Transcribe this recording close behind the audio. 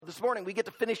This morning, we get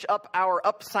to finish up our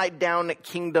Upside Down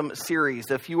Kingdom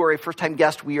series. If you are a first-time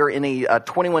guest, we are in a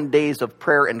 21 days of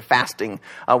prayer and fasting.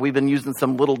 We've been using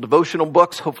some little devotional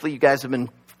books. Hopefully, you guys have been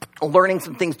learning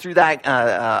some things through that.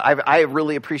 I have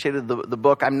really appreciated the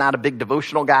book. I'm not a big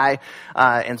devotional guy,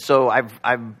 and so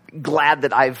I'm glad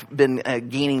that I've been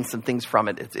gaining some things from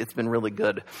it. It's been really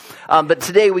good. But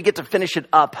today we get to finish it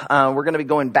up. We're going to be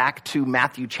going back to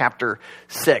Matthew chapter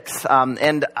 6.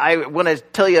 And I want to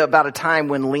tell you about a time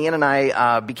when Leanne and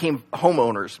I became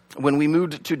homeowners. When we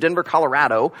moved to Denver,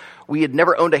 Colorado, we had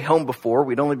never owned a home before.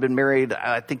 We'd only been married,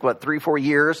 3-4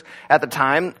 years at the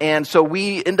time. And so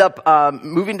we end up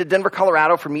moving to Denver,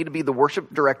 Colorado for me to be the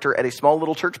worship director at a small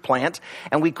little church plant.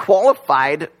 And we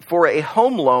qualified for a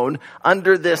home loan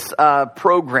under this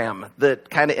program that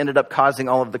kind of ended up causing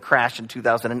all of the crash in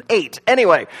 2008.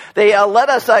 Anyway, they let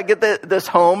us get this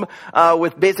home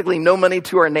with basically no money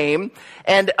to our name.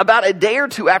 And about a day or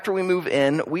two after we move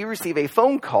in, we receive a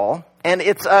phone call. And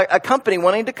it's a company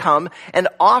wanting to come and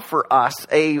offer us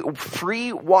a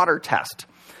free water test.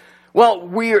 Well,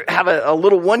 we have a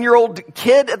little 1-year-old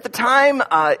kid at the time.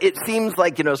 It seems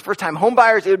like, as first-time home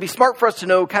buyers, it would be smart for us to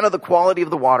know kind of the quality of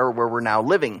the water where we're now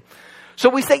living. So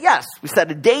we say yes. We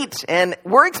set a date, and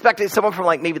we're expecting someone from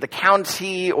maybe the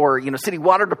county or, city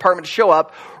water department to show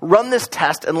up, run this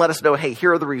test, and let us know, hey,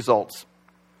 here are the results.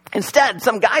 Instead,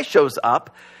 some guy shows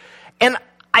up, and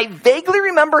I vaguely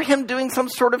remember him doing some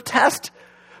sort of test,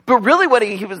 but really what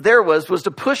he was there was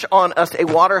to push on us a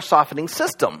water softening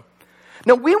system.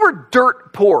 Now, we were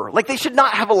dirt poor. They should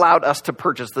not have allowed us to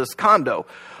purchase this condo.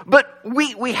 But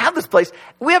we have this place.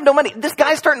 We have no money. This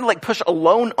guy's starting to push a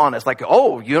loan on us.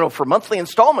 For monthly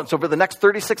installments over the next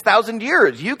 36,000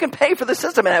 years, you can pay for the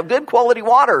system and have good quality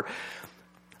water.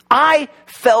 I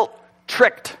felt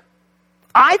tricked.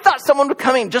 I thought someone would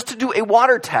come in just to do a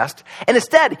water test, and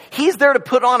instead, he's there to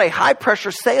put on a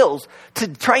high-pressure sales to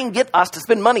try and get us to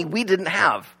spend money we didn't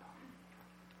have.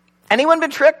 Anyone been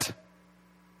tricked?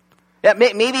 Yeah,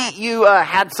 maybe you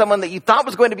had someone that you thought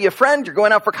was going to be a friend, you're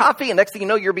going out for coffee, and next thing you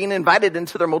know, you're being invited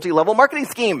into their multi-level marketing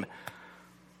scheme.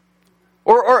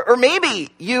 Or maybe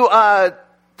you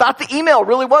thought the email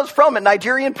really was from a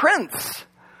Nigerian prince.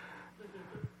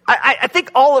 I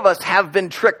think all of us have been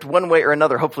tricked one way or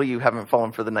another. Hopefully you haven't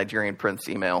fallen for the Nigerian prince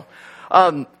email.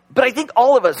 But I think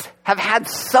all of us have had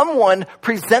someone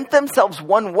present themselves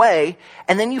one way,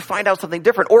 and then you find out something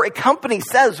different. Or a company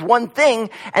says one thing,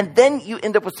 and then you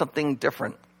end up with something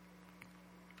different.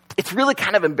 It's really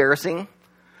kind of embarrassing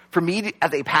for me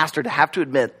as a pastor to have to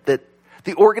admit that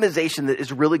the organization that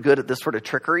is really good at this sort of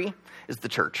trickery is the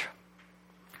church.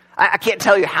 I can't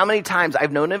tell you how many times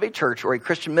I've known of a church or a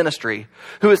Christian ministry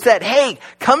who has said, hey,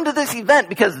 come to this event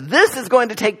because this is going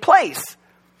to take place.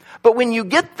 But when you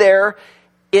get there,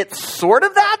 it's sort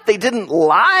of that. They didn't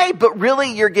lie, but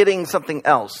really you're getting something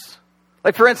else.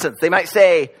 For instance, they might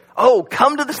say, oh,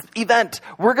 come to this event.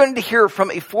 We're going to hear from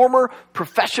a former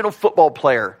professional football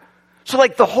player. So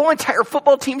the whole entire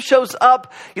football team shows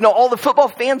up, all the football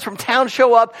fans from town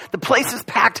show up, the place is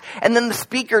packed, and then the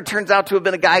speaker turns out to have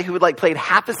been a guy who had played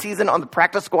half a season on the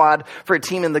practice squad for a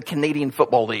team in the Canadian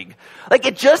Football League.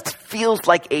 It just feels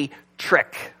like a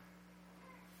trick.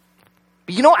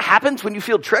 But you know what happens when you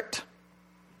feel tricked?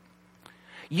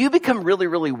 You become really,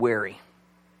 really wary.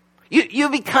 You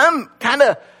become kind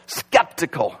of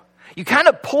skeptical. You kind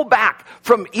of pull back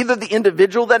from either the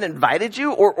individual that invited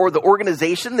you or the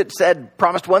organization that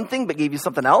promised one thing but gave you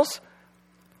something else.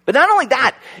 But not only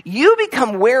that, you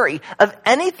become wary of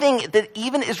anything that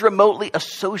even is remotely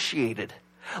associated.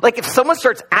 If someone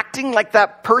starts acting like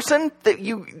that person that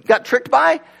you got tricked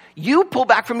by, you pull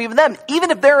back from even them, even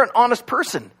if they're an honest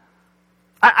person.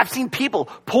 I've seen people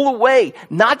pull away,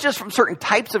 not just from certain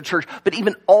types of church, but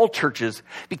even all churches,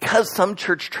 because some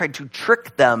church tried to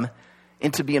trick them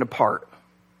into being a part.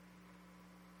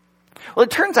 Well, it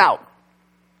turns out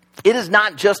it is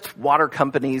not just water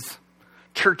companies,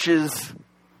 churches,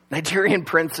 Nigerian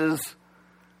princes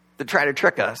that try to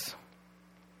trick us.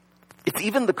 It's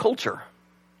even the culture.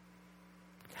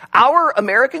 Our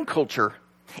American culture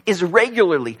is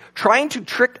regularly trying to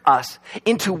trick us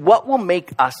into what will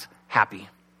make us happy.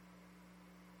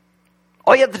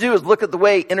 All you have to do is look at the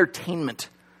way entertainment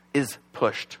is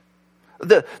pushed.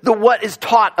 The what is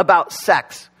taught about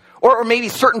sex, or maybe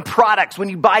certain products. When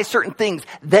you buy certain things,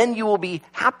 then you will be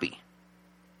happy.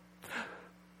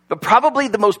 But probably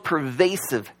the most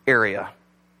pervasive area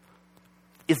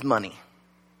is money.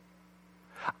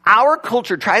 Our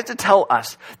culture tries to tell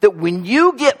us that when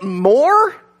you get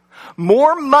more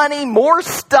money, more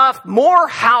stuff, more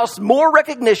house, more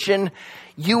recognition,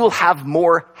 you will have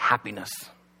more happiness.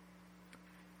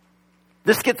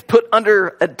 This gets put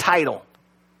under a title.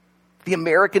 the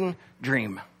American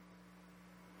dream.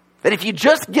 That if you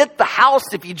just get the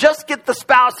house, if you just get the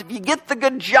spouse, if you get the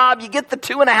good job, you get the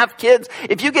 2.5 kids,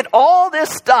 if you get all this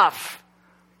stuff,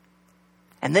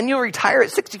 and then you'll retire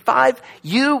at 65,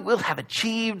 you will have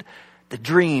achieved the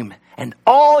dream, and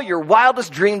all your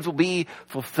wildest dreams will be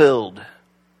fulfilled.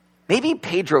 Maybe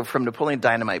Pedro from Napoleon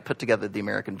Dynamite put together the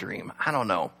American dream. I don't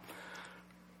know.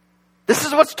 This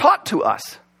is what's taught to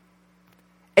us.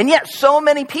 And yet so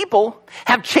many people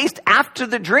have chased after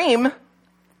the dream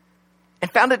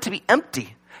and found it to be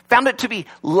empty, found it to be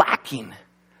lacking,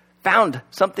 found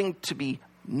something to be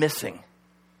missing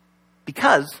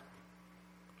because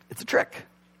it's a trick.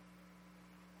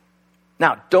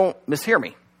 Now, don't mishear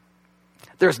me.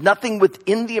 There's nothing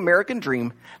within the American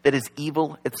dream that is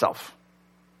evil itself.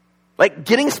 Like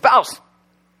getting a spouse,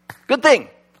 good thing.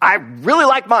 I really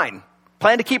like mine.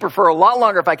 Plan to keep her for a lot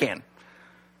longer if I can.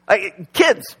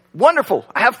 Kids, wonderful.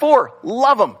 I have 4,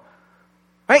 love them.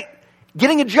 Right?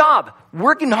 Getting a job,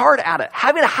 working hard at it,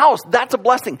 having a house, that's a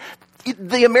blessing.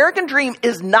 The American dream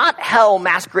is not hell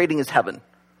masquerading as heaven.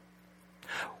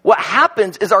 What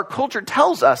happens is our culture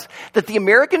tells us that the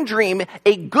American dream,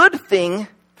 a good thing,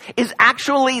 is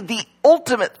actually the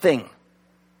ultimate thing.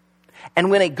 And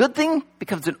when a good thing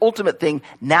becomes an ultimate thing,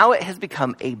 now it has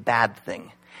become a bad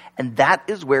thing. And that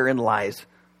is wherein lies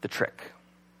the trick.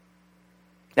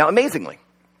 Now, amazingly,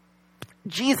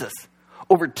 Jesus,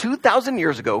 over 2,000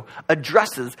 years ago,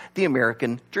 addresses the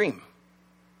American dream.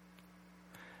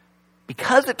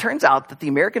 Because it turns out that the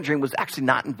American dream was actually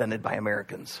not invented by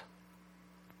Americans.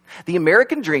 The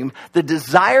American dream, the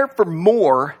desire for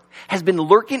more, has been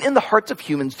lurking in the hearts of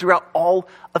humans throughout all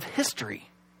of history.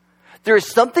 There is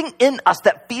something in us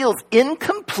that feels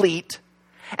incomplete.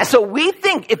 And so we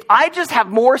think if I just have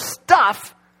more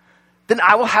stuff, then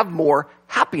I will have more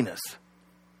happiness.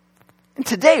 And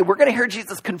today we're going to hear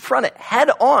Jesus confront it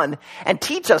head on and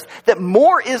teach us that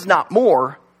more is not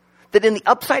more, that in the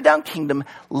upside down kingdom,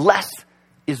 less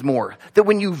is more. That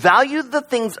when you value the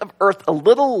things of earth a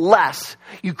little less,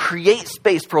 you create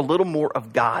space for a little more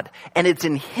of God. And it's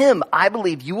in Him, I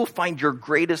believe, you will find your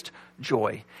greatest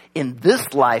joy in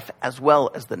this life as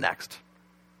well as the next.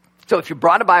 So if you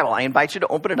brought a Bible, I invite you to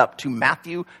open it up to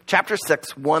Matthew chapter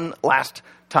 6 one last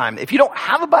time. If you don't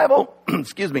have a Bible,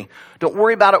 excuse me, don't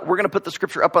worry about it. We're going to put the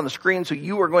scripture up on the screen so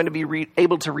you are going to be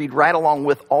able to read right along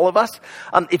with all of us.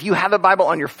 If you have a Bible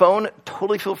on your phone,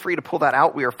 totally feel free to pull that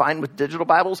out. We are fine with digital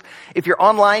Bibles. If you're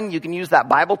online, you can use that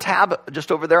Bible tab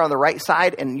just over there on the right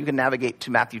side, and you can navigate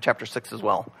to Matthew chapter 6 as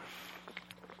well.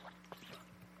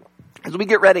 As we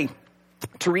get ready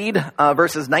to read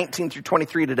verses 19 through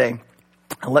 23 today,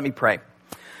 let me pray.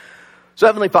 So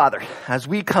Heavenly Father, as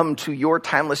we come to your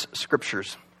timeless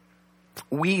scriptures,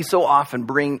 we so often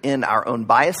bring in our own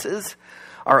biases,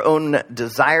 our own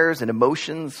desires and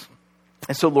emotions.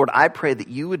 And so, Lord, I pray that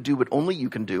you would do what only you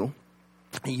can do.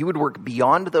 You would work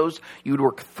beyond those. You would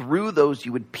work through those.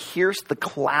 You would pierce the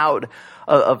cloud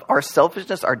of our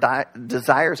selfishness, our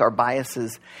desires, our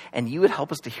biases, and you would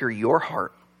help us to hear your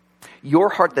heart. Your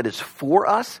heart that is for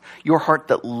us, your heart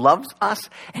that loves us,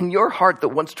 and your heart that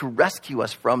wants to rescue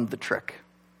us from the trick.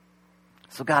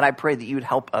 So God, I pray that you would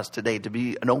help us today to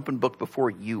be an open book before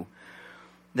you.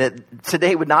 That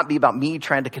today would not be about me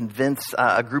trying to convince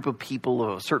a group of people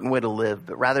of a certain way to live,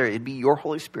 but rather it'd be your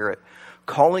Holy Spirit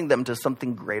calling them to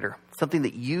something greater, something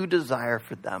that you desire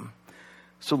for them.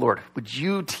 So Lord, would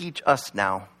you teach us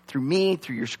now through me,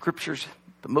 through your scriptures,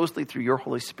 but mostly through your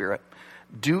Holy Spirit.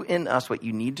 Do in us what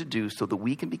you need to do so that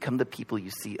we can become the people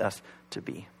you see us to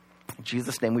be. In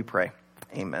Jesus' name we pray.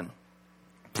 Amen.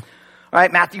 All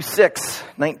right, Matthew 6,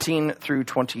 19 through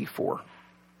 24.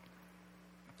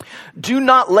 Do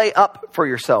not lay up for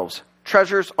yourselves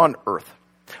treasures on earth,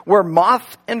 where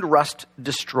moth and rust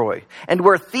destroy, and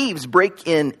where thieves break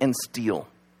in and steal.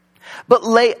 But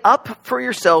lay up for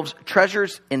yourselves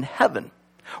treasures in heaven,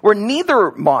 where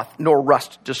neither moth nor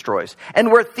rust destroys,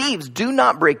 and where thieves do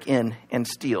not break in and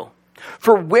steal.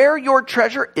 For where your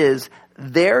treasure is,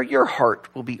 there your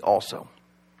heart will be also.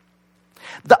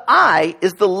 The eye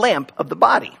is the lamp of the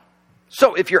body.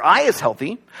 So if your eye is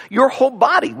healthy, your whole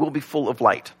body will be full of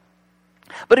light.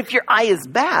 But if your eye is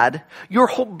bad, your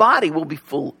whole body will be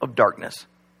full of darkness.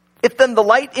 If then the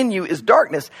light in you is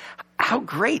darkness, how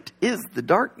great is the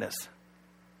darkness?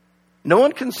 No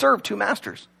one can serve two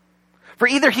masters. For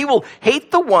either he will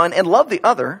hate the one and love the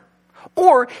other,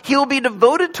 or he will be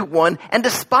devoted to one and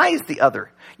despise the other.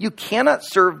 You cannot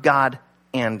serve God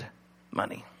and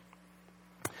money.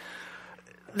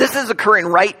 This is occurring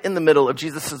right in the middle of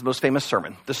Jesus' most famous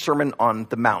sermon, the Sermon on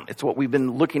the Mount. It's what we've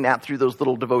been looking at through those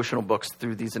little devotional books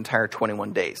through these entire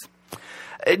 21 days.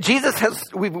 Jesus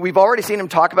we've already seen him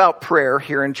talk about prayer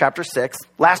here in chapter 6.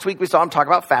 Last week we saw him talk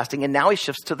about fasting, and now he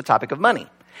shifts to the topic of money.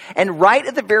 And right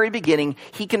at the very beginning,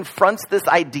 he confronts this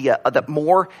idea that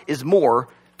more is more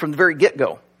from the very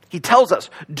get-go. He tells us,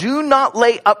 do not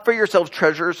lay up for yourselves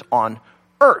treasures on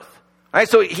earth. All right,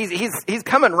 so he's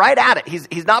coming right at it.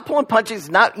 He's not pulling punches. He's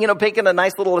not, taking a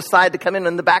nice little aside to come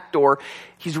in the back door.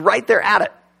 He's right there at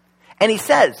it. And he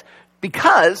says,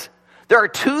 because there are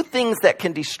two things that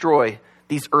can destroy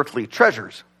these earthly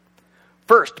treasures.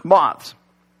 First, moths.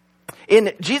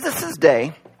 In Jesus'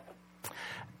 day,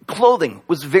 clothing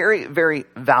was very, very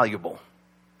valuable.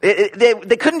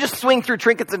 They couldn't just swing through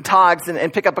trinkets and togs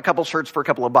and pick up a couple shirts for a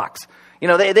couple of bucks.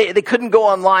 They couldn't go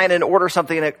online and order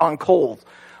something on Kohl's.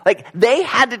 Like, they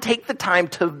had to take the time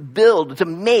to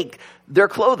make their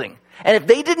clothing. And if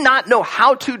they did not know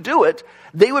how to do it,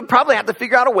 they would probably have to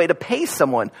figure out a way to pay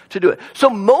someone to do it. So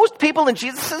most people in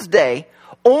Jesus' day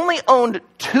only owned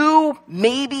 2,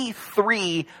 maybe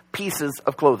 3 pieces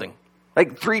of clothing.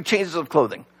 Like 3 changes of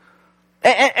clothing.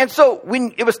 And so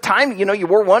when it was time, you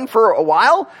wore one for a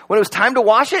while. When it was time to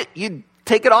wash it, you'd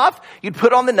take it off, you'd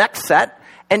put on the next set,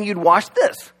 and you'd wash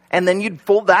this. And then you'd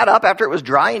fold that up after it was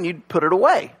dry and you'd put it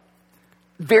away.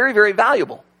 Very, very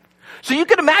valuable. So you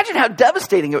could imagine how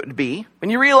devastating it would be when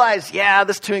you realize,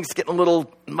 this tunic's getting a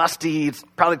little musty. It's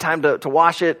probably time to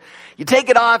wash it. You take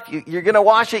it off, you're going to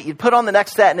wash it, you put on the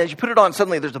next set, and as you put it on,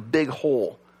 suddenly there's a big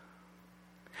hole.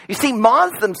 You see,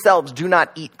 moths themselves do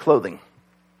not eat clothing.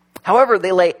 However,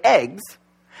 they lay eggs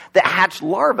that hatch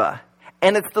larvae,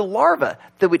 and it's the larvae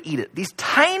that would eat it. These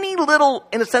tiny little,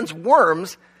 in a sense,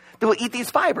 worms that will eat these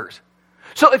fibers.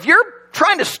 So if you're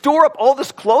trying to store up all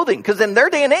this clothing, because in their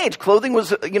day and age, clothing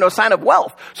was, a sign of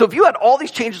wealth. So if you had all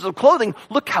these changes of clothing,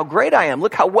 look how great I am.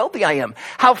 Look how wealthy I am.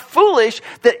 How foolish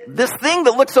that this thing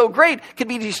that looks so great could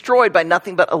be destroyed by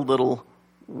nothing but a little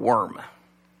worm.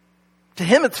 To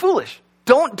him, it's foolish.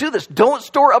 Don't do this. Don't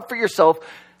store up for yourself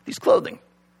these clothing.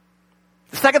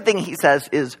 The second thing he says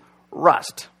is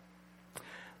rust.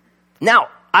 Now,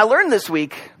 I learned this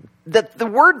week that the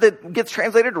word that gets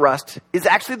translated rust is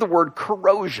actually the word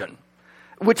corrosion,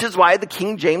 which is why the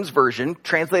King James Version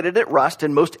translated it rust,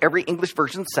 and most every English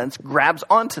version since grabs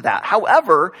onto that.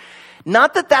 However,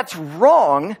 not that that's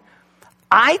wrong.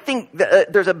 I think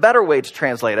that there's a better way to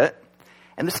translate it,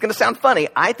 and this is going to sound funny.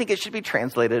 I think it should be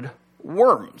translated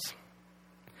worms.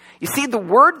 You see, the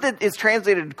word that is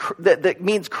translated, that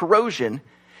means corrosion,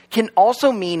 can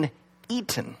also mean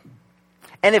eaten.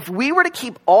 And if we were to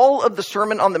keep all of the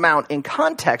Sermon on the Mount in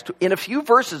context, in a few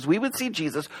verses, we would see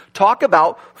Jesus talk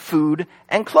about food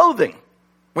and clothing.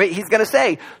 Wait, he's going to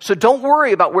say, so don't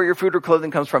worry about where your food or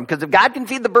clothing comes from, because if God can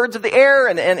feed the birds of the air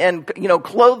and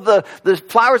clothe the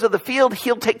flowers of the field,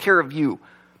 he'll take care of you.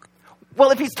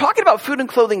 Well, if he's talking about food and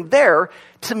clothing there,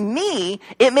 to me,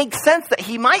 it makes sense that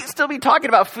he might still be talking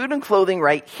about food and clothing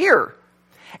right here.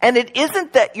 And it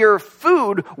isn't that your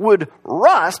food would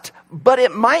rust, but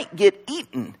it might get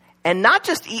eaten. And not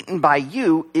just eaten by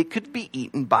you, it could be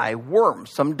eaten by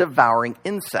worms, some devouring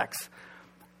insects.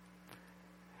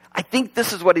 I think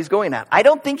this is what he's going at. I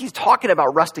don't think he's talking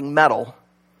about rusting metal.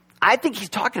 I think he's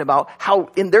talking about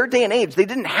how in their day and age, they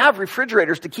didn't have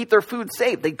refrigerators to keep their food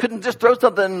safe. They couldn't just throw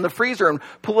something in the freezer and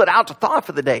pull it out to thaw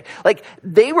for the day. Like,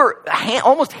 they were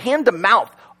almost hand to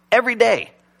mouth every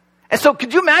day. And so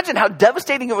could you imagine how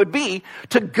devastating it would be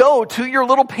to go to your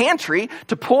little pantry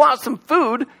to pull out some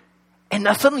food, and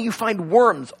now suddenly you find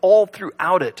worms all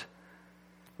throughout it?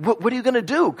 What are you going to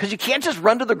do? Because you can't just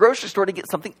run to the grocery store to get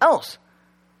something else.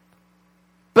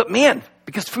 But man,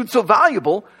 because food's so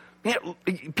valuable, man,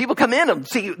 people come in and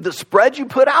see the spread you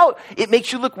put out, it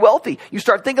makes you look wealthy. You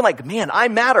start thinking like, man, I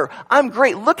matter. I'm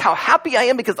great. Look how happy I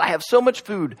am because I have so much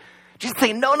food. Jesus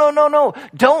saying, no.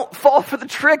 Don't fall for the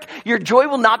trick. Your joy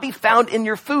will not be found in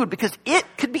your food because it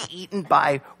could be eaten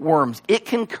by worms. It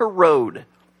can corrode.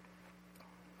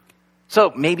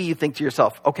 So maybe you think to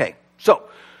yourself, okay, so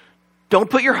don't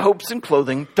put your hopes in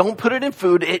clothing. Don't put it in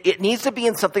food. It needs to be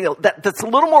in something that's a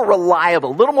little more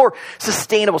reliable, a little more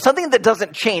sustainable, something that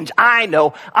doesn't change. I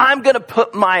know I'm going to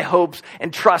put my hopes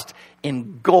and trust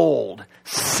in gold,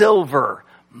 silver,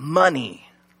 money.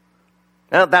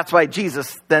 Now, that's why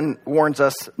Jesus then warns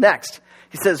us next.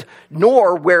 He says,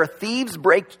 nor where thieves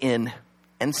break in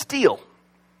and steal.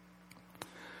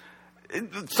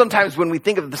 Sometimes when we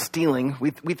think of the stealing,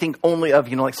 we think only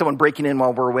of, like someone breaking in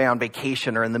while we're away on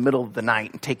vacation or in the middle of the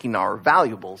night and taking our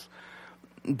valuables.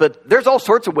 But there's all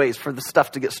sorts of ways for the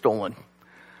stuff to get stolen.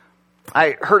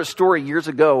 I heard a story years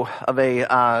ago of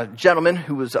a gentleman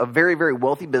who was a very, very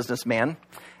wealthy businessman,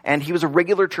 and he was a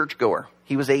regular churchgoer.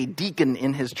 He was a deacon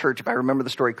in his church, if I remember the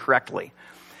story correctly.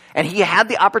 And he had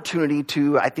the opportunity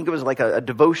to, I think it was like a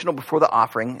devotional before the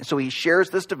offering. So he shares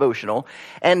this devotional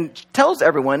and tells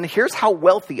everyone, here's how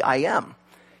wealthy I am.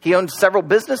 He owned several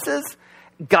businesses.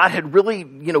 God had really,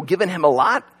 given him a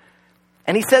lot.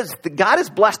 And he says that God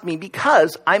has blessed me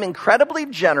because I'm incredibly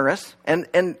generous,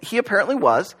 and he apparently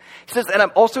was. He says, and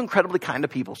I'm also incredibly kind to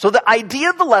people. So the idea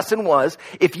of the lesson was,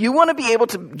 if you want to be able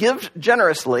to give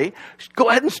generously, go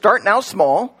ahead and start now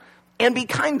small and be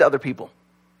kind to other people.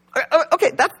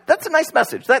 Okay, that's a nice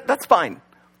message. That's fine.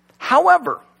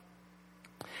 However,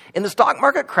 in the stock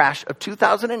market crash of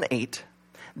 2008,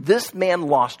 this man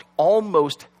lost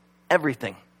almost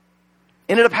everything.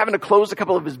 Ended up having to close a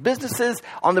couple of his businesses,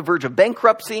 on the verge of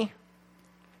bankruptcy.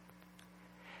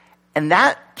 And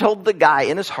that told the guy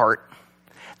in his heart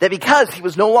that because he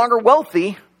was no longer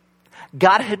wealthy,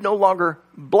 God had no longer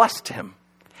blessed him.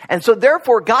 And so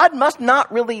therefore, God must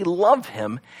not really love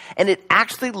him. And it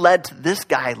actually led to this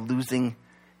guy losing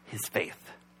his faith.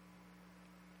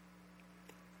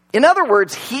 In other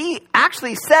words, he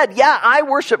actually said, yeah, I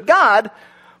worship God.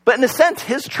 But in a sense,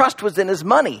 his trust was in his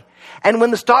money. And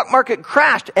when the stock market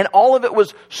crashed and all of it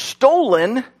was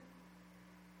stolen,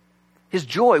 his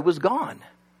joy was gone,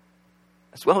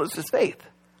 as well as his faith.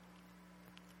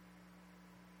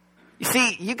 You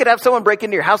see, you could have someone break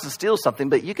into your house and steal something,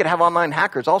 but you could have online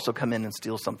hackers also come in and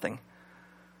steal something.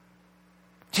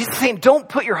 Jesus is saying, don't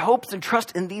put your hopes and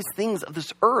trust in these things of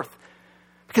this earth,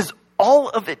 because all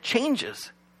of it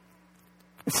changes.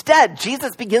 Instead,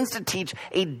 Jesus begins to teach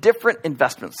a different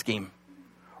investment scheme.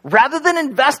 Rather than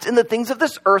invest in the things of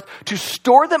this earth to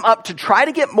store them up to try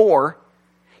to get more,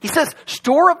 he says,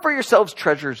 store up for yourselves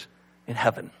treasures in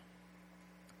heaven.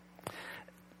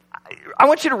 I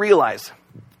want you to realize,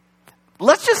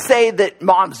 let's just say that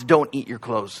moths don't eat your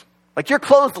clothes. Like your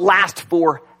clothes last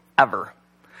forever.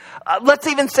 Let's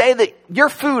even say that your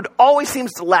food always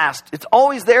seems to last. It's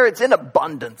always there. It's in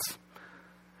abundance.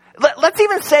 Let's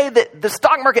even say that the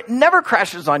stock market never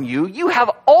crashes on you. You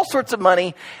have all sorts of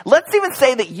money. Let's even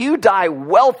say that you die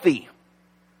wealthy.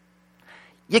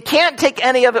 You can't take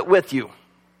any of it with you.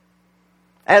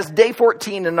 As day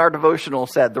 14 in our devotional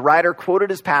said, the writer quoted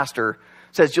his pastor,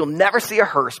 says, you'll never see a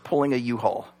hearse pulling a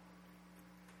U-Haul.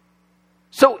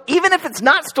 So even if it's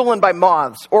not stolen by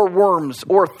moths or worms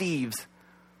or thieves,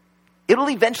 it'll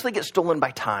eventually get stolen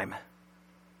by time.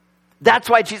 That's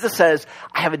why Jesus says,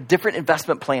 I have a different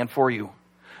investment plan for you.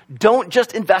 Don't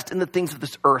just invest in the things of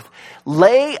this earth.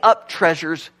 Lay up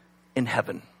treasures in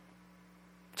heaven.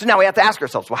 So now we have to ask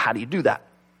ourselves, well, how do you do that?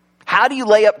 How do you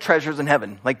lay up treasures in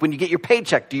heaven? Like when you get your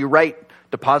paycheck, do you write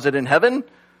deposit in heaven?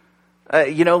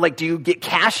 Do you get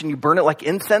cash and you burn it like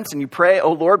incense and you pray,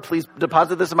 oh Lord, please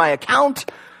deposit this in my account?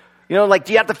 Do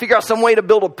you have to figure out some way to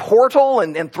build a portal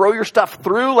and throw your stuff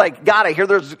through? Like, God, I hear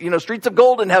there's, streets of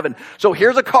gold in heaven. So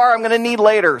here's a car I'm going to need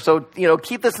later. So,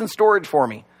 keep this in storage for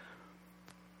me.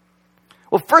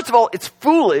 Well, first of all, it's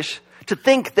foolish to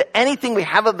think that anything we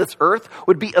have of this earth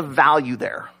would be of value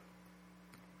there.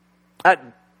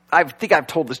 I think I've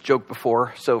told this joke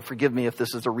before, so forgive me if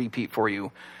this is a repeat for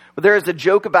you. But there is a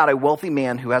joke about a wealthy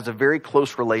man who has a very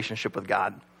close relationship with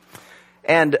God.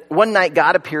 And one night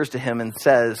God appears to him and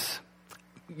says,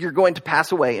 you're going to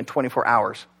pass away in 24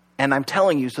 hours. And I'm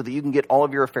telling you so that you can get all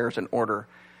of your affairs in order.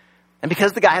 And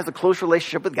because the guy has a close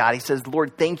relationship with God, he says,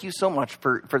 Lord, thank you so much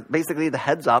for basically the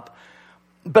heads up.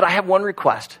 But I have one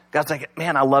request. God's like,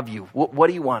 man, I love you. What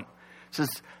do you want? He says,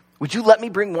 would you let me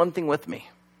bring one thing with me?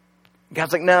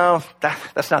 God's like, no,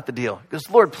 that's not the deal. He goes,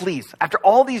 Lord, please, after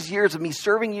all these years of me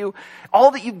serving you, all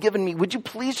that you've given me, would you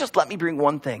please just let me bring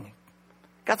one thing?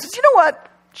 God says, you know what?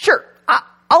 Sure,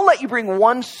 I'll let you bring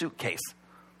one suitcase.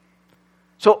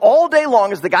 So all day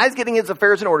long, as the guy's getting his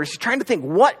affairs in order, he's trying to think,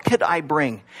 what could I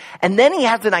bring? And then he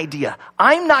has an idea.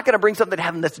 I'm not going to bring something to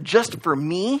heaven that's just for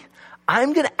me.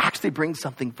 I'm going to actually bring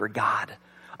something for God.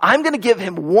 I'm going to give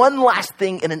him one last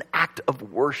thing in an act of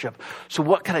worship. So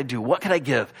what can I do? What can I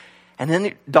give? And then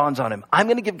it dawns on him, I'm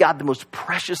going to give God the most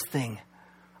precious thing.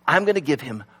 I'm going to give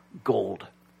him gold.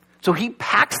 So he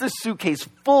packs this suitcase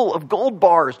full of gold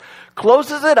bars,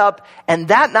 closes it up, and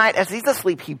that night as he's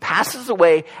asleep, he passes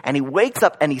away and he wakes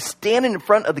up and he's standing in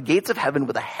front of the gates of heaven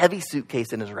with a heavy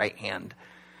suitcase in his right hand.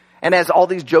 And as all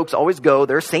these jokes always go,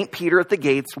 there's St. Peter at the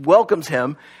gates, welcomes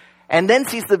him, and then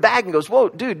sees the bag and goes, whoa,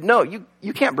 dude, no,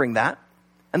 you can't bring that.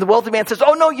 And the wealthy man says,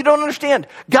 oh no, you don't understand.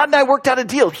 God and I worked out a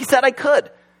deal. He said I could.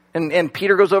 And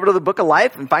Peter goes over to the book of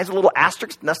life and finds a little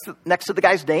asterisk next to the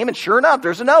guy's name. And sure enough,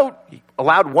 there's a note. He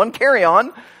allowed one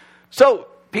carry-on. So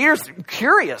Peter's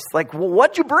curious, like, well,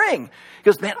 what'd you bring? He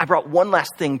goes, man, I brought one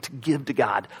last thing to give to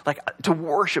God, like to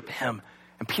worship him.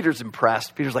 And Peter's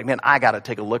impressed. Peter's like, man, I got to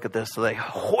take a look at this. So they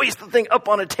hoist the thing up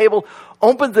on a table,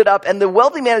 opens it up, and the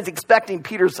wealthy man is expecting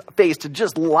Peter's face to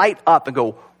just light up and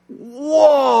go,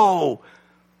 whoa.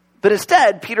 But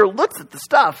instead, Peter looks at the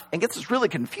stuff and gets this really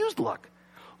confused look.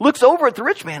 Looks over at the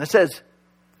rich man and says,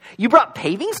 you brought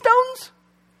paving stones?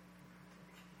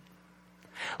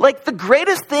 Like the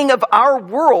greatest thing of our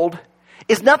world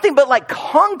is nothing but like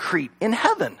concrete in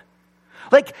heaven.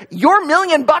 Like your $1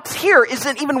 million here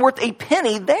isn't even worth a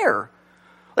penny there.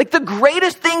 Like the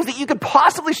greatest things that you could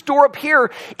possibly store up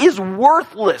here is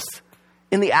worthless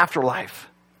in the afterlife.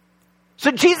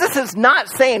 So Jesus is not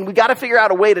saying we got to figure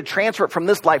out a way to transfer it from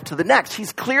this life to the next.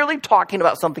 He's clearly talking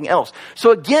about something else.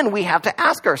 So again, we have to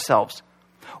ask ourselves,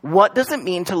 what does it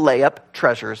mean to lay up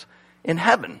treasures in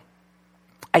heaven?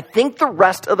 I think the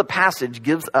rest of the passage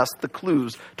gives us the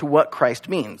clues to what Christ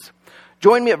means.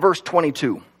 Join me at verse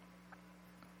 22.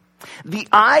 The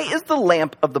eye is the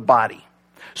lamp of the body.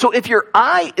 So if your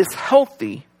eye is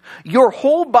healthy, your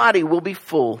whole body will be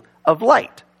full of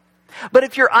light. But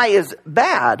if your eye is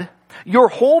bad, your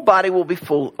whole body will be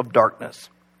full of darkness.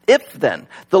 If then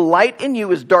the light in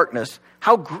you is darkness,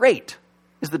 how great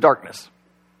is the darkness?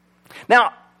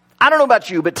 Now, I don't know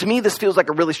about you, but to me this feels like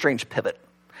a really strange pivot.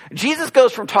 Jesus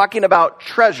goes from talking about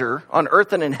treasure on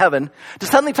earth and in heaven to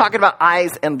suddenly talking about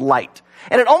eyes and light.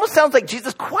 And it almost sounds like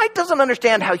Jesus quite doesn't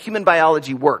understand how human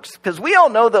biology works. Because we all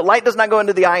know that light does not go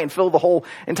into the eye and fill the whole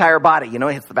entire body. You know,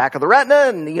 it hits the back of the retina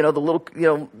and, the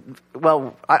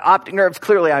little, optic nerves.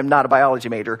 Clearly, I'm not a biology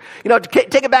major.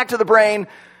 Take it back to the brain.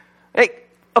 Hey,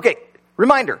 okay,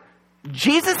 reminder.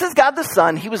 Jesus is God the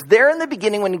Son. He was there in the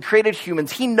beginning when he created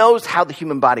humans. He knows how the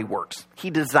human body works. He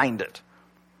designed it.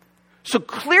 So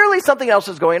clearly something else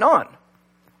is going on.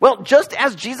 Well, just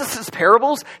as Jesus'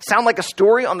 parables sound like a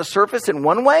story on the surface in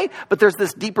one way, but there's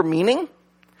this deeper meaning,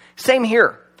 same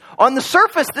here. On the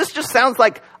surface, this just sounds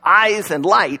like eyes and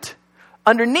light.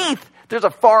 Underneath, there's a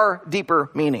far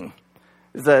deeper meaning.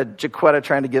 Is Jaquetta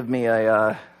trying to give me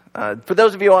for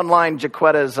those of you online,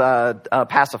 Jaquetta's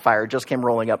pacifier just came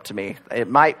rolling up to me. It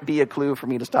might be a clue for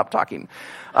me to stop talking.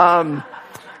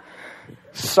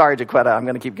 Sorry, Jaquetta, I'm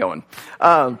going to keep going.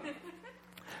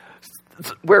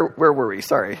 Where were we?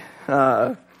 Sorry.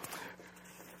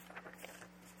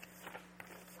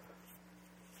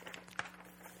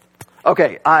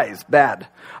 Okay, eyes, bad.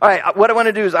 All right, what I want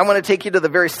to do is I want to take you to the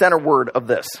very center word of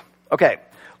this. Okay,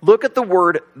 look at the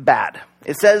word bad.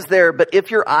 It says there, but if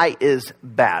your eye is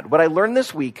bad. What I learned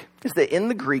this week is that in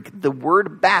the Greek, the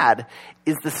word bad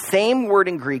is the same word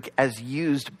in Greek as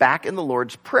used back in the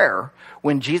Lord's Prayer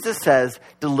when Jesus says,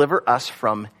 deliver us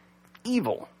from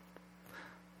evil.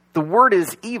 The word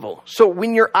is evil. So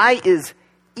when your eye is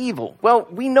evil, well,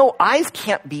 we know eyes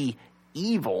can't be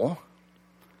evil.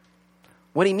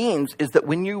 What he means is that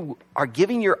when you are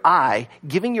giving your eye,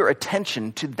 giving your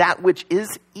attention to that which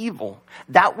is evil,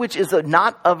 that which is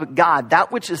not of God,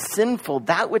 that which is sinful,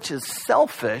 that which is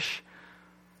selfish,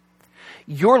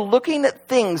 you're looking at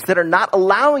things that are not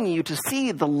allowing you to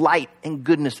see the light and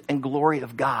goodness and glory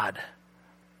of God.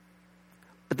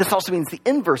 But this also means the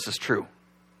inverse is true.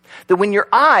 That when your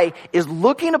eye is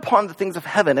looking upon the things of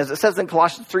heaven, as it says in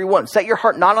Colossians 3:1, set your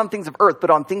heart not on things of earth, but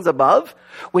on things above.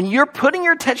 When you're putting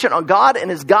your attention on God and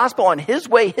his gospel, on his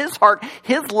way, his heart,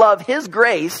 his love, his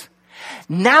grace,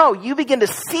 now you begin to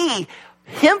see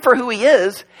him for who he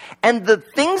is, and the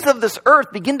things of this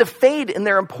earth begin to fade in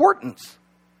their importance.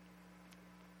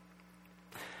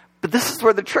 But this is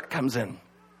where the trick comes in.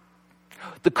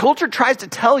 The culture tries to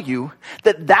tell you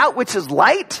that which is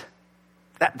light,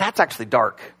 that's actually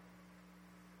dark.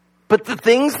 But the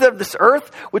things of this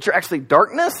earth, which are actually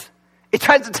darkness, it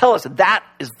tries to tell us that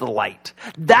is the light.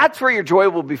 That's where your joy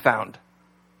will be found.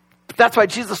 But that's why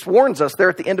Jesus warns us there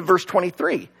at the end of verse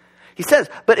 23. He says,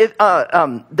 but if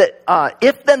then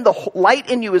the light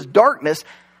in you is darkness,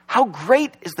 how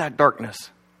great is that darkness?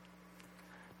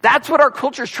 That's what our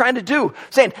culture is trying to do,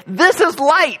 saying, this is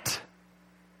light,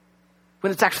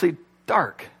 when it's actually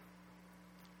dark.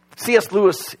 C.S.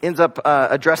 Lewis ends up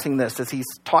addressing this as he's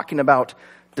talking about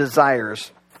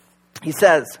desires. He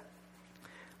says,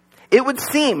 it would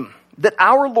seem that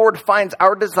our Lord finds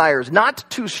our desires not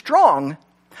too strong,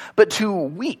 but too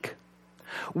weak.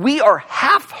 We are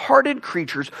half-hearted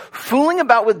creatures fooling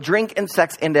about with drink and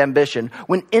sex and ambition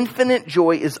when infinite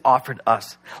joy is offered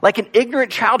us. Like an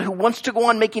ignorant child who wants to go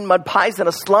on making mud pies in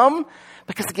a slum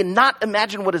because he cannot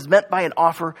imagine what is meant by an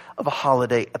offer of a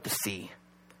holiday at the sea.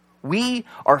 We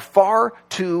are far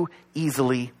too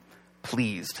easily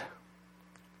pleased.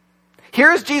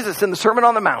 Here is Jesus in the Sermon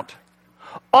on the Mount,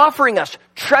 offering us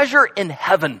treasure in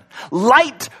heaven,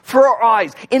 light for our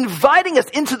eyes, inviting us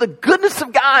into the goodness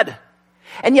of God.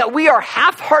 And yet we are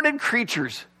half-hearted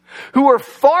creatures who are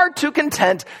far too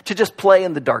content to just play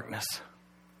in the darkness.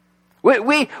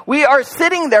 We are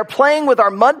sitting there playing with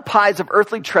our mud pies of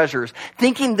earthly treasures,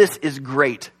 thinking this is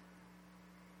great.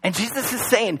 And Jesus is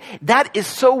saying that is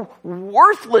so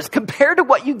worthless compared to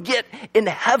what you get in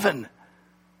heaven.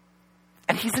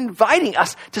 And he's inviting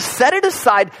us to set it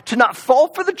aside, to not fall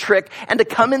for the trick, and to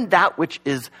come in that which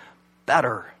is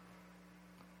better.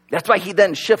 That's why he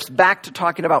then shifts back to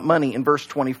talking about money in verse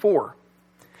 24.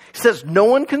 He says, no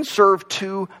one can serve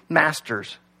two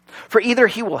masters, for either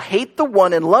he will hate the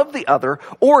one and love the other,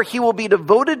 or he will be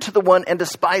devoted to the one and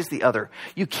despise the other.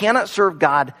 You cannot serve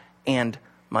God and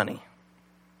money.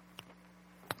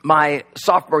 My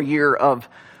sophomore year of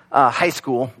high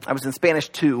school, I was in Spanish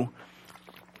 2,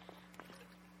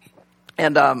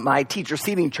 and my teacher's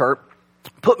seating chart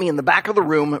put me in the back of the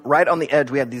room, right on the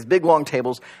edge. We had these big long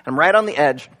tables, and I'm right on the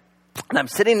edge. And I'm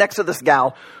sitting next to this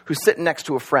gal who's sitting next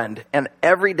to a friend. And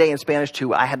every day in Spanish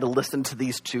 2, I had to listen to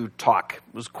these two talk.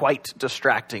 It was quite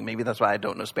distracting. Maybe that's why I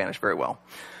don't know Spanish very well.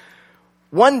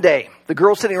 One day, the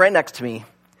girl sitting right next to me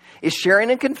is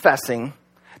sharing and confessing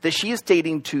that she is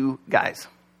dating two guys.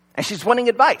 And she's wanting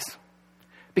advice.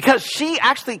 Because she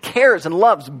actually cares and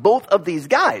loves both of these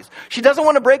guys. She doesn't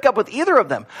want to break up with either of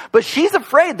them. But she's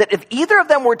afraid that if either of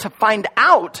them were to find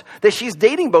out that she's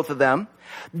dating both of them,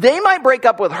 they might break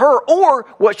up with her, or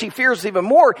what she fears even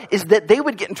more is that they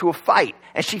would get into a fight,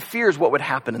 and she fears what would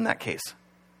happen in that case.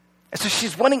 And so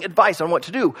she's wanting advice on what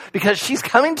to do, because she's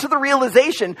coming to the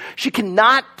realization she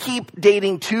cannot keep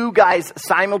dating two guys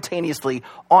simultaneously,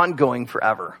 ongoing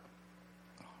forever.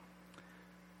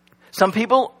 Some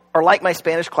people are like my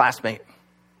Spanish classmate.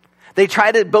 They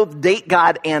try to both date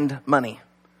God and money.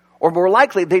 Or more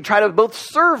likely, they try to both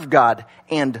serve God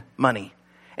and money.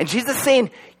 And Jesus is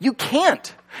saying, you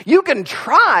can't. You can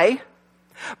try,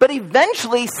 but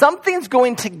eventually something's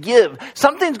going to give.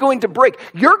 Something's going to break.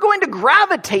 You're going to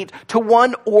gravitate to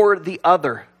one or the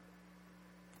other.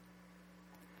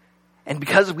 And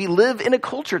because we live in a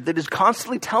culture that is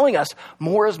constantly telling us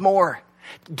more is more,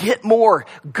 get more,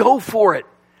 go for it,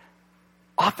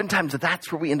 oftentimes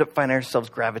that's where we end up finding ourselves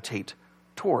gravitate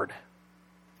toward.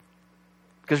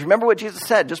 Because remember what Jesus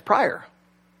said just prior.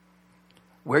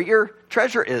 Where your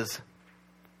treasure is,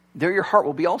 there your heart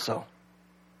will be also.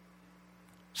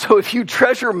 So if you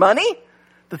treasure money,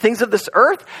 the things of this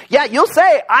earth, yeah, you'll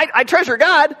say, I treasure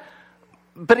God,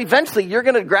 but eventually you're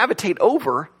going to gravitate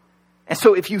over. And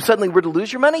so if you suddenly were to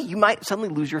lose your money, you might suddenly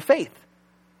lose your faith.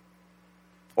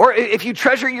 Or if you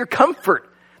treasure your comfort,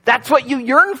 that's what you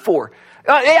yearn for.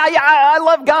 I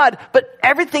love God, but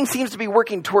everything seems to be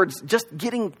working towards just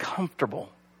getting comfortable.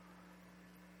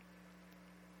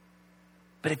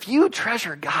 But if you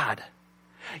treasure God,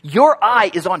 your eye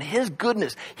is on his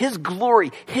goodness, his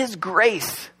glory, his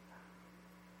grace,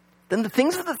 then the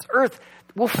things of this earth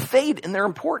will fade in their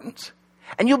importance.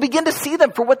 And you'll begin to see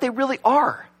them for what they really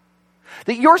are.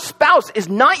 That your spouse is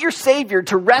not your savior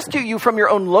to rescue you from your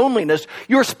own loneliness.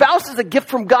 Your spouse is a gift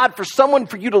from God for someone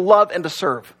for you to love and to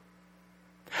serve.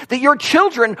 That your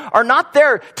children are not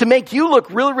there to make you look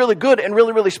really, really good and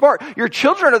really, really smart. Your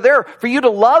children are there for you to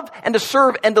love and to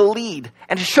serve and to lead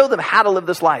and to show them how to live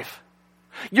this life.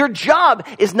 Your job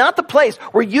is not the place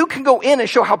where you can go in and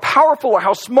show how powerful or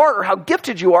how smart or how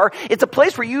gifted you are. It's a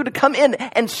place for you to come in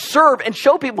and serve and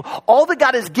show people all that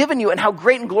God has given you and how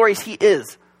great and glorious he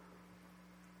is.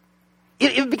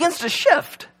 It begins to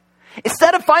shift.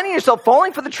 Instead of finding yourself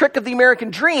falling for the trick of the American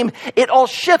dream, it all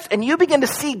shifts and you begin to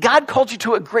see God called you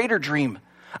to a greater dream,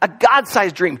 a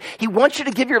God-sized dream. He wants you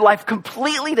to give your life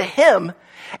completely to him.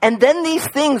 And then these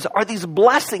things are these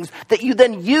blessings that you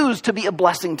then use to be a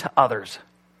blessing to others.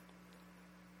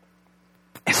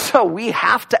 And so we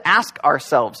have to ask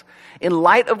ourselves, in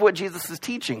light of what Jesus is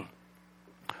teaching,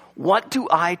 what do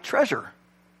I treasure?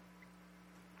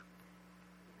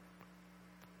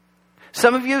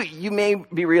 Some of you may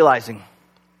be realizing,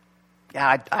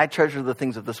 yeah, I treasure the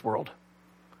things of this world.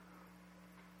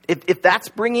 If that's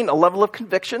bringing a level of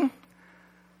conviction,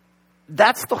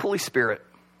 that's the Holy Spirit.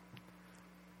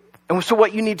 And so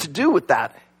what you need to do with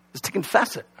that is to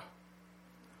confess it.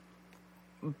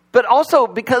 But also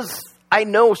because I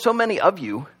know so many of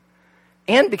you,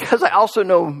 and because I also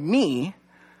know me,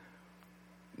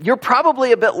 you're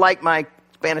probably a bit like my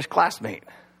Spanish classmate.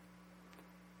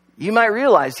 You might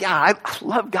realize, yeah, I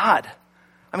love God.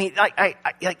 I mean,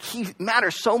 like he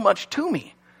matters so much to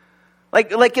me.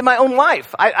 Like in my own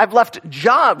life, I've left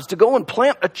jobs to go and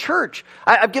plant a church.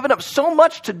 I've given up so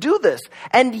much to do this.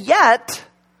 And yet,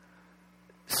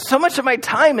 so much of my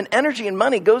time and energy and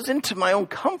money goes into my own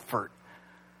comfort.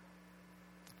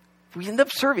 We end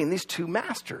up serving these two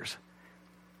masters.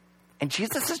 And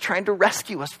Jesus is trying to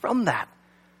rescue us from that.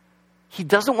 He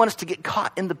doesn't want us to get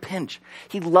caught in the pinch.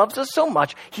 He loves us so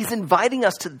much, he's inviting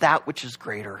us to that which is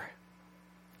greater.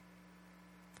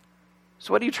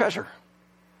 So what do you treasure?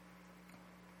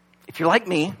 If you're like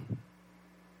me,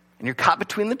 and you're caught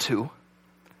between the two,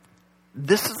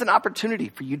 this is an opportunity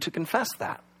for you to confess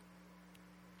that.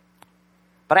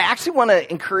 But I actually want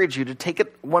to encourage you to take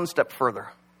it one step further.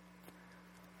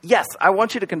 Yes, I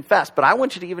want you to confess, but I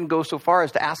want you to even go so far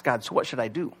as to ask God, so what should I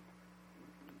do?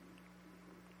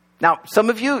 Now, some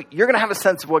of you, you're going to have a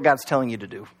sense of what God's telling you to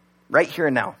do, right here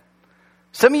and now.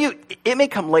 Some of you, it may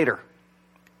come later.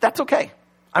 That's okay.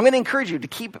 I'm going to encourage you to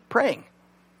keep praying.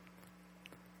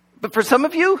 But for some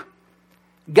of you,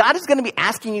 God is going to be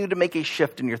asking you to make a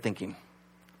shift in your thinking.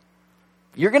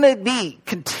 You're going to be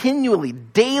continually,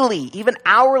 daily, even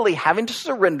hourly having to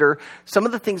surrender some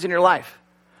of the things in your life.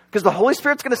 Because the Holy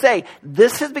Spirit's going to say,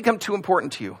 this has become too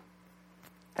important to you.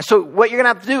 And so what you're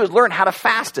going to have to do is learn how to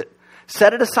fast it.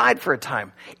 Set it aside for a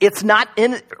time. It's not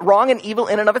wrong and evil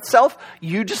in and of itself.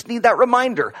 You just need that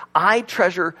reminder. I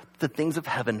treasure the things of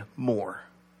heaven more.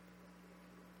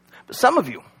 But some of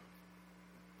you,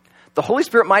 the Holy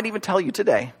Spirit might even tell you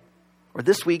today, or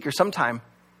this week, or sometime,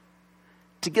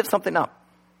 to give something up.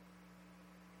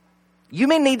 You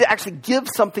may need to actually give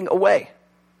something away.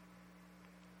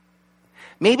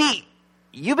 Maybe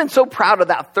you've been so proud of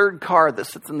that third car that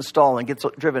sits in the stall and gets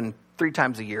driven 3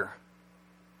 times a year.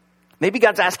 Maybe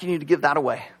God's asking you to give that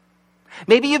away.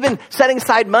 Maybe you've been setting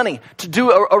aside money to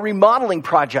do a remodeling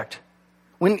project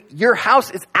when your house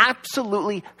is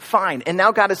absolutely fine. And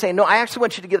now God is saying, no, I actually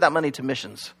want you to give that money to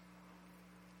missions.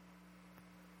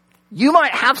 You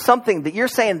might have something that you're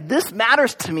saying, this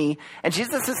matters to me. And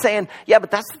Jesus is saying, yeah,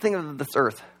 but that's the thing of this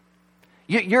earth.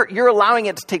 You're allowing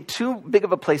it to take too big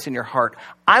of a place in your heart.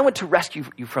 I want to rescue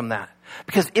you from that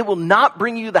because it will not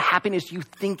bring you the happiness you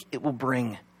think it will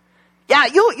bring. Yeah,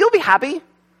 you'll be happy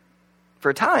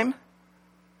for a time,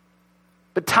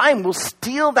 but time will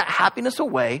steal that happiness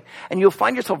away and you'll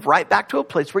find yourself right back to a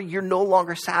place where you're no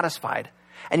longer satisfied.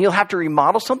 And you'll have to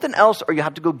remodel something else, or you'll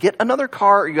have to go get another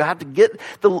car, or you'll have to get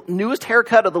the newest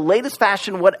haircut or the latest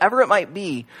fashion, whatever it might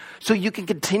be, so you can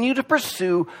continue to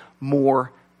pursue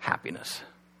more happiness.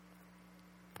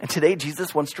 And today,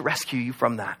 Jesus wants to rescue you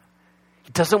from that.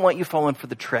 He doesn't want you falling for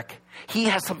the trick. He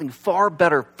has something far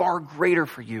better, far greater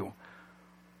for you.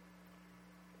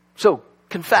 So,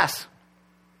 confess.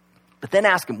 But then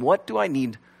ask him, what do I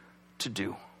need to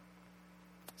do?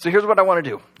 So here's what I want to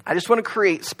do. I just want to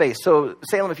create space. So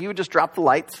Salem, if you would just drop the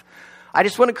lights, I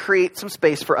just want to create some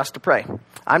space for us to pray.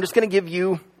 I'm just going to give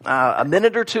you a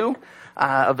minute or two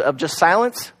of just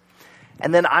silence.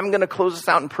 And then I'm going to close us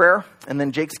out in prayer. And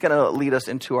then Jake's going to lead us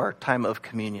into our time of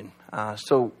communion.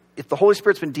 So if the Holy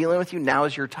Spirit's been dealing with you, now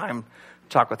is your time to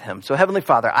talk with him. So Heavenly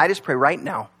Father, I just pray right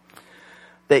now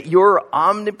that your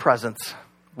omnipresence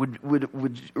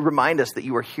would remind us that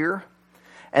you are here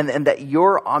and that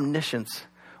your omniscience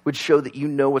would show that you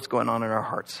know what's going on in our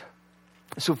hearts.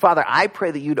 So, Father, I pray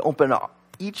that you'd open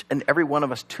each and every one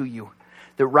of us to you,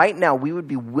 that right now we would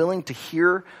be willing to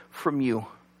hear from you.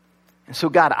 And so,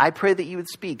 God, I pray that you would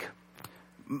speak.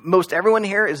 Most everyone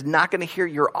here is not going to hear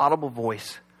your audible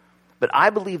voice, but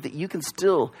I believe that you can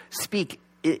still speak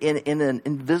in an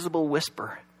invisible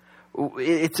whisper.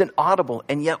 It's inaudible,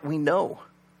 and yet we know.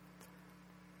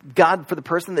 God, for the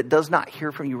person that does not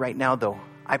hear from you right now, though,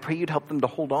 I pray you'd help them to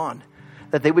hold on,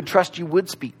 that they would trust you would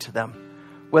speak to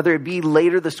them, whether it be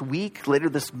later this week, later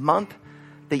this month,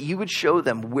 that you would show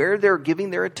them where they're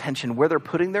giving their attention, where they're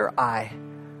putting their eye,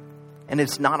 and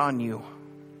it's not on you.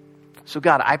 So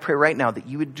God, I pray right now that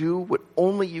you would do what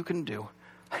only you can do.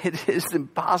 It is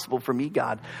impossible for me,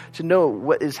 God, to know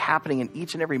what is happening in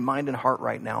each and every mind and heart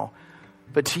right now.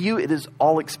 But to you, it is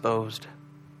all exposed.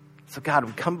 So God,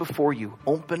 we come before you,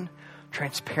 open,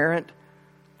 transparent,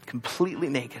 completely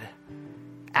naked,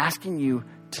 asking you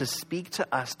to speak to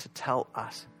us, to tell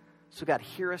us. So God,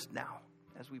 hear us now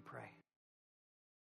as we pray.